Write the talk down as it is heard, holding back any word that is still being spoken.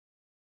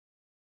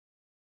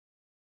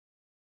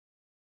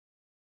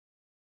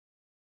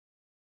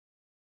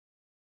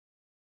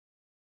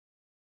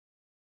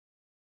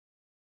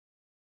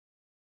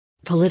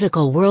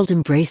Political world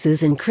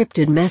embraces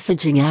encrypted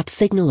messaging app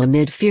Signal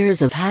amid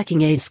fears of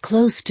hacking. Aides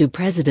close to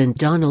President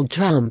Donald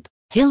Trump.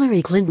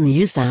 Hillary Clinton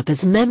used app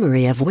as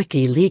memory of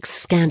WikiLeaks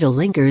scandal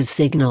lingers.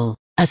 Signal,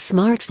 a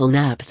smartphone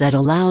app that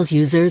allows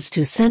users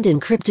to send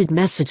encrypted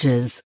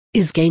messages,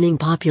 is gaining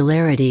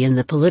popularity in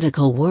the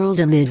political world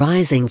amid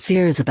rising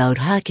fears about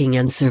hacking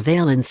and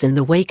surveillance in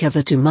the wake of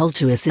a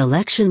tumultuous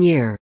election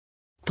year.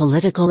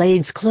 Political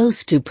aides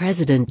close to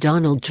President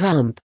Donald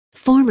Trump,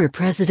 former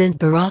President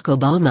Barack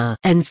Obama,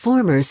 and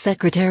former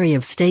Secretary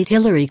of State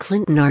Hillary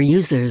Clinton are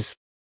users.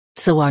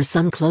 So are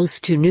some close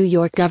to New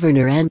York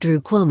Governor Andrew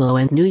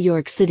Cuomo and New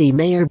York City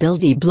Mayor Bill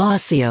de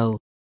Blasio.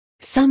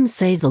 Some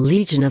say the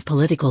legion of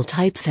political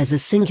types has a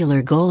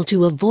singular goal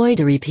to avoid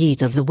a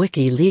repeat of the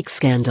WikiLeaks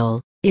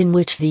scandal, in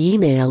which the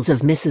emails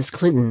of Mrs.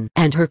 Clinton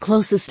and her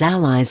closest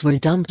allies were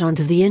dumped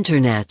onto the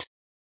internet.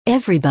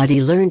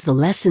 Everybody learned the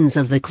lessons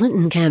of the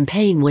Clinton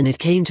campaign when it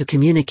came to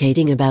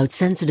communicating about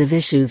sensitive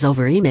issues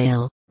over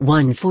email,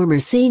 one former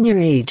senior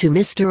aide to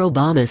Mr.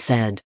 Obama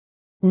said.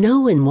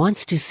 No one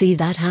wants to see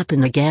that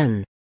happen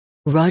again.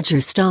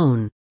 Roger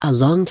Stone, a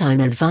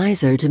longtime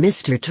advisor to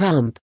Mr.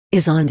 Trump,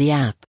 is on the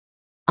app.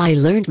 I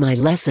learned my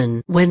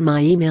lesson when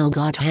my email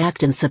got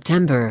hacked in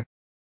September.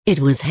 It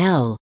was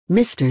hell,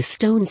 Mr.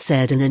 Stone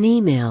said in an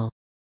email.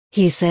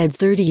 He said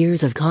 30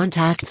 years of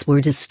contacts were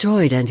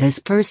destroyed and his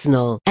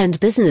personal and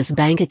business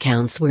bank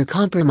accounts were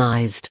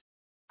compromised.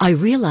 I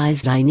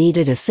realized I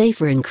needed a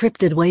safer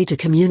encrypted way to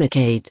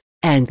communicate,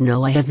 and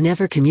no, I have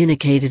never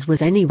communicated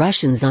with any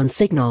Russians on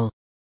Signal.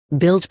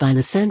 Built by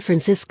the San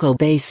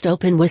Francisco-based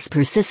Open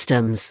Whisper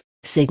Systems,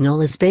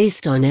 Signal is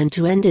based on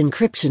end-to-end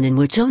encryption in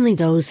which only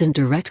those in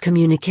direct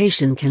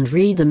communication can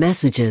read the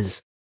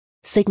messages.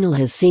 Signal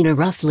has seen a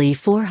roughly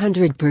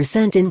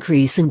 400%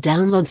 increase in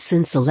downloads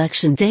since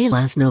Election Day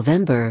last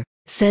November,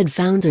 said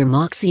founder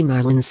Moxie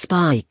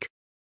Marlinspike.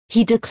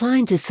 He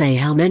declined to say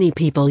how many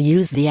people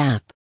use the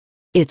app.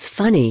 It's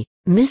funny,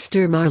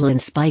 Mr.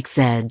 Marlinspike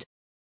said.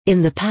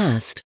 In the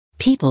past,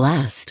 people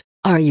asked,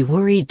 "Are you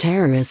worried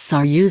terrorists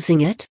are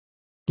using it?"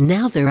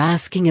 Now they're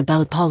asking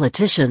about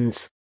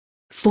politicians.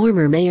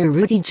 Former Mayor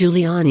Rudy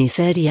Giuliani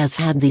said he has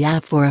had the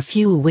app for a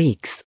few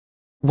weeks.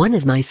 One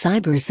of my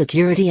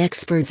cybersecurity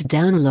experts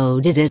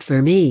downloaded it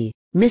for me,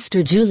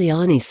 Mr.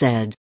 Giuliani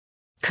said.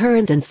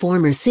 Current and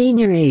former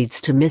senior aides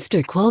to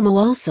Mr. Cuomo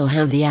also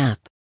have the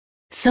app.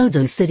 So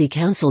do City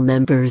Council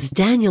members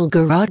Daniel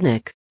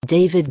Garodnick,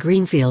 David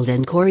Greenfield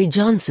and Corey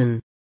Johnson.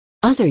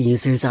 Other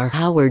users are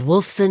Howard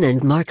Wolfson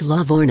and Mark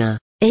Lavorna,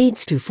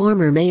 aides to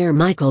former Mayor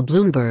Michael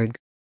Bloomberg.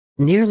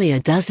 Nearly a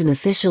dozen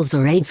officials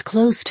or aides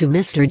close to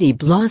Mr. de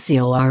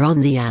Blasio are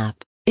on the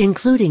app,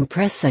 including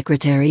Press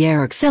Secretary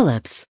Eric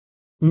Phillips.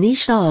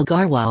 Nisha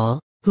Agarwal,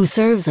 who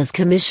serves as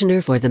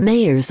Commissioner for the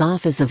Mayor's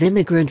Office of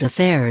Immigrant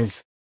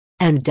Affairs.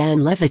 And Dan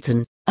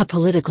Levitin, a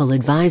political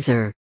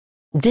advisor.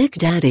 Dick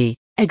Daddy,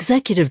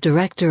 Executive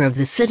Director of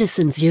the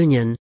Citizens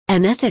Union,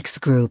 an ethics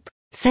group,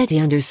 said he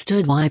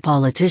understood why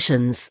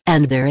politicians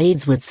and their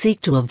aides would seek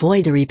to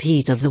avoid a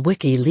repeat of the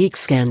WikiLeaks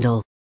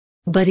scandal.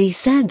 But he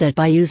said that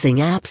by using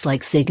apps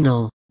like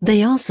Signal,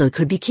 they also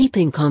could be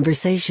keeping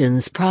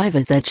conversations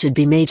private that should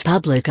be made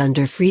public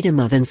under Freedom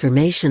of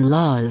Information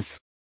laws.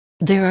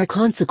 There are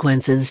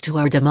consequences to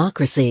our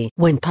democracy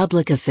when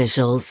public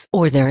officials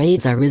or their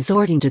aides are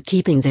resorting to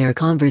keeping their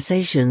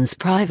conversations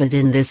private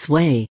in this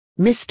way,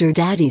 Mr.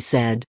 Daddy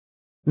said.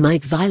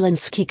 Mike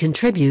Wilinski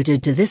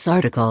contributed to this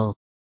article.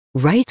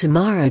 Write to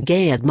Mara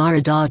Gay at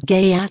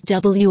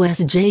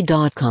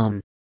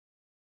mara.gay@wsj.com.